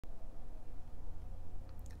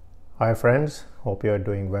Hi friends, hope you are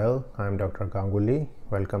doing well. I am Dr. Ganguly.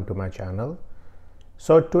 Welcome to my channel.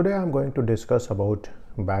 So today I am going to discuss about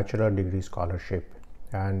bachelor degree scholarship,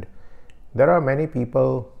 and there are many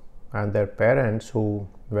people and their parents who,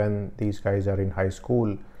 when these guys are in high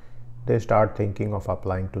school, they start thinking of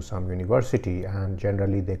applying to some university, and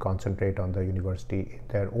generally they concentrate on the university in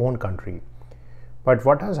their own country. But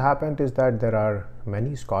what has happened is that there are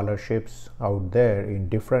many scholarships out there in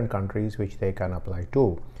different countries which they can apply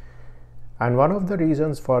to. And one of the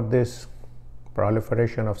reasons for this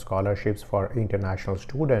proliferation of scholarships for international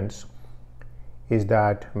students is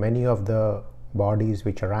that many of the bodies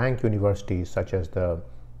which rank universities, such as the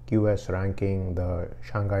QS ranking, the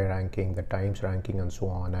Shanghai ranking, the Times ranking, and so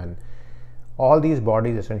on, and all these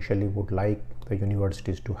bodies essentially would like the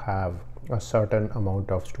universities to have a certain amount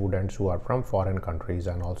of students who are from foreign countries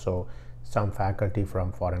and also some faculty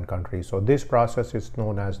from foreign countries. So this process is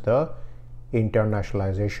known as the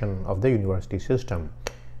internationalization of the university system.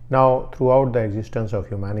 Now, throughout the existence of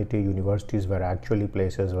humanity, universities were actually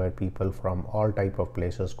places where people from all type of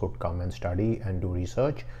places could come and study and do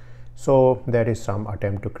research. So there is some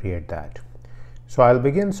attempt to create that. So I'll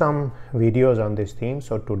begin some videos on this theme.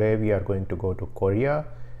 So today we are going to go to Korea,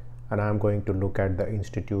 and I'm going to look at the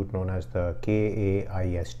institute known as the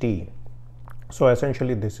KAIST. So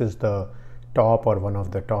essentially this is the top or one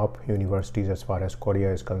of the top universities as far as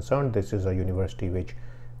Korea is concerned. This is a university which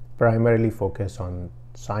primarily focuses on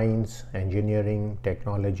science, engineering,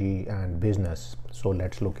 technology, and business. So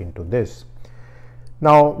let's look into this.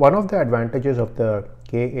 Now, one of the advantages of the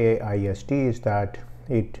KAIST is that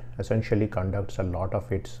it essentially conducts a lot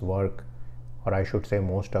of its work, or I should say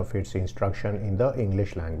most of its instruction, in the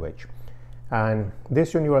English language. And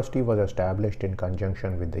this university was established in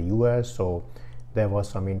conjunction with the US, so there was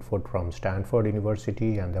some input from Stanford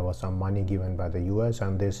University and there was some money given by the US,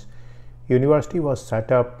 and this university was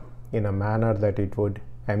set up in a manner that it would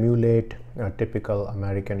emulate a typical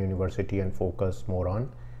American university and focus more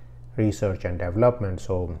on research and development.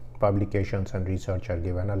 So publications and research are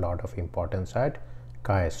given a lot of importance at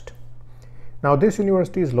KAIST. Now this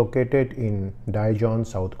university is located in Daejeon,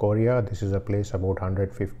 South Korea. This is a place about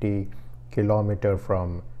 150 kilometers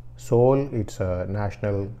from Seoul. It's a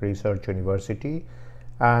national research university,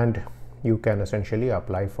 and you can essentially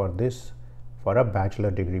apply for this for a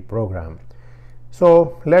bachelor degree program.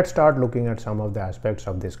 So let's start looking at some of the aspects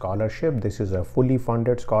of this scholarship. This is a fully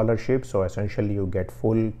funded scholarship, so essentially you get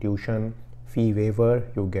full tuition fee waiver,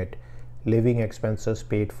 you get living expenses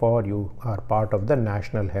paid for, you are part of the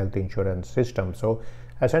national health insurance system. So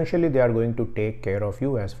essentially they are going to take care of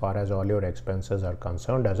you as far as all your expenses are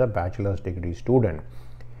concerned as a bachelor's degree student.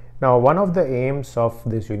 Now, one of the aims of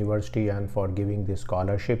this university and for giving this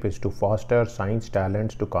scholarship is to foster science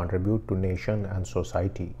talents to contribute to nation and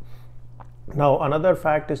society. Now, another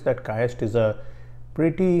fact is that KAIST is a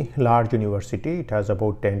pretty large university. It has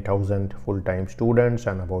about 10,000 full-time students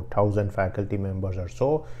and about 1,000 faculty members or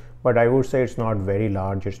so. But I would say it's not very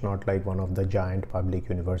large. It's not like one of the giant public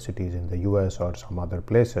universities in the US or some other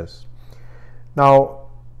places. Now,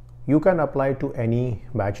 you can apply to any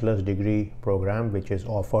bachelor's degree program which is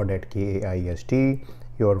offered at KAIST.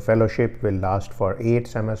 Your fellowship will last for 8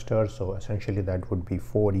 semesters, so essentially that would be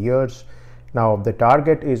 4 years. Now the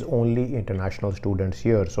target is only international students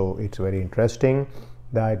here, so it's very interesting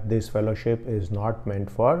that this fellowship is not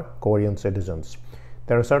meant for Korean citizens.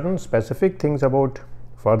 There are certain specific things about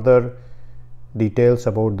further details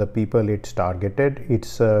about the people it's targeted.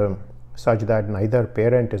 It's such that neither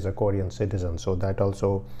parent is a Korean citizen, so that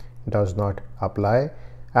also does not apply,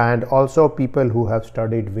 and also people who have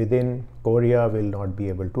studied within Korea will not be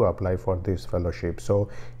able to apply for this fellowship. So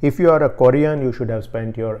if you are a Korean, you should have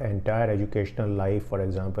spent your entire educational life, for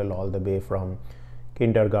example, all the way from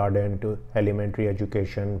kindergarten to elementary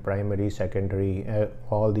education, primary, secondary,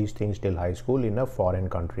 all these things till high school in a foreign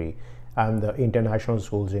country, and the international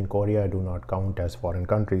schools in Korea do not count as foreign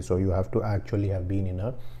countries, so you have to actually have been in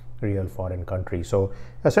a real foreign country. So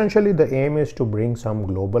essentially the aim is to bring some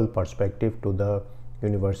global perspective to the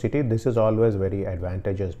university. This is always very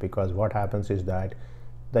advantageous because what happens is that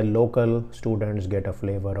the local students get a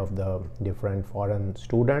flavor of the different foreign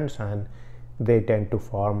students and they tend to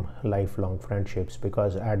form lifelong friendships,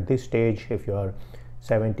 because at this stage, if you are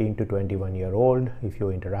 17 to 21 year old, if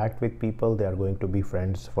you interact with people, they are going to be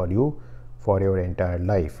friends for you for your entire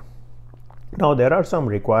life. Now there are some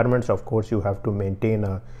requirements. Of course, you have to maintain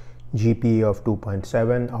a GPA of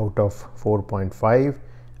 2.7 out of 4.5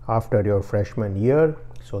 after your freshman year.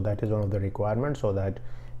 So that is one of the requirements, so that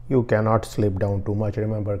you cannot slip down too much.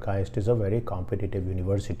 Remember, KAIST is a very competitive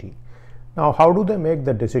university. Now, how do they make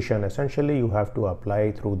the decision? Essentially, you have to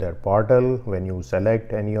apply through their portal when you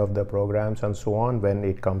select any of the programs and so on. When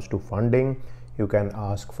it comes to funding, you can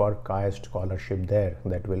ask for KAIST scholarship there.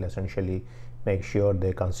 That will essentially make sure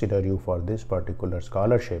they consider you for this particular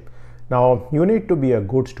scholarship. Now, you need to be a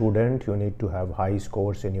good student. You need to have high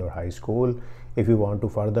scores in your high school. If you want to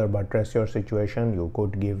further buttress your situation, you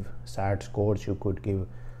could give SAT scores, you could give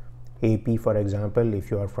AP, for example. If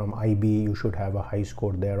you are from IB, you should have a high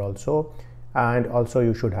score there also, and also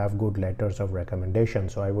you should have good letters of recommendation.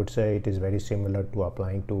 So I would say it is very similar to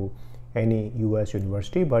applying to any US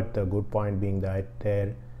university, but the good point being that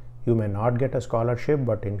there you may not get a scholarship,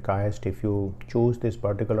 but in KAIST, if you choose this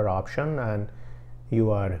particular option and you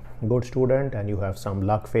are a good student and you have some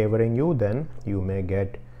luck favoring you, then you may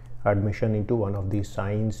get admission into one of these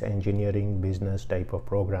science, engineering, business type of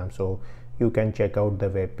programs. So you can check out the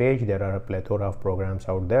web page. There are a plethora of programs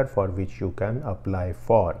out there for which you can apply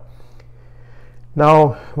for.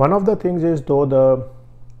 Now, one of the things is, though the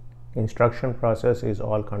instruction process is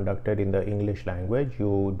all conducted in the English language,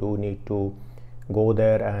 you do need to go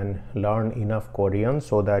there and learn enough Korean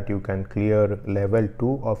so that you can clear level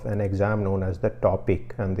 2 of an exam known as the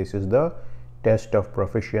TOPIK, and this is the test of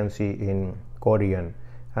proficiency in Korean,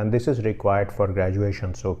 and this is required for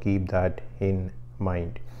graduation, so keep that in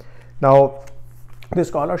mind. Now, this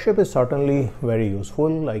scholarship is certainly very useful.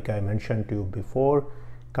 Like I mentioned to you before,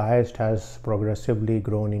 KAIST has progressively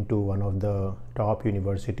grown into one of the top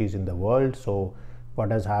universities in the world. So what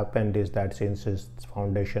has happened is that since its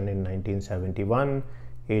foundation in 1971,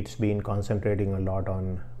 it's been concentrating a lot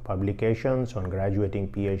on publications, on graduating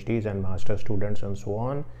PhDs and master students and so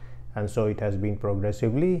on. And so it has been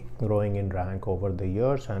progressively growing in rank over the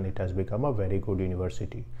years, and it has become a very good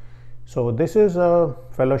university. So this is a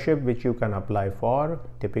fellowship which you can apply for.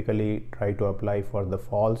 Typically try to apply for the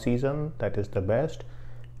fall season, that is the best,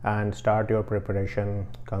 and start your preparation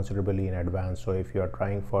considerably in advance. So if you are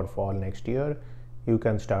trying for fall next year, you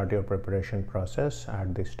can start your preparation process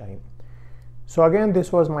at this time. So again,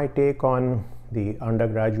 this was my take on the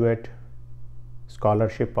undergraduate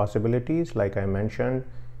scholarship possibilities. Like I mentioned,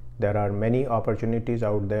 there are many opportunities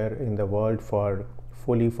out there in the world for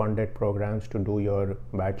fully funded programs to do your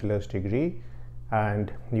bachelor's degree,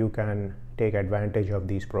 and you can take advantage of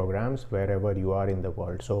these programs wherever you are in the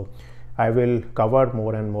world. So I will cover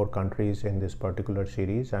more and more countries in this particular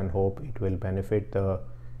series and hope it will benefit the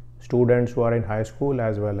students who are in high school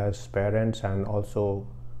as well as parents, and also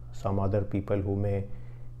some other people who may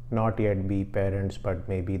not yet be parents but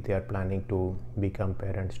maybe they are planning to become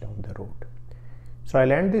parents down the road. So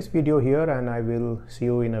I'll end this video here and I will see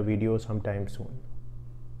you in a video sometime soon.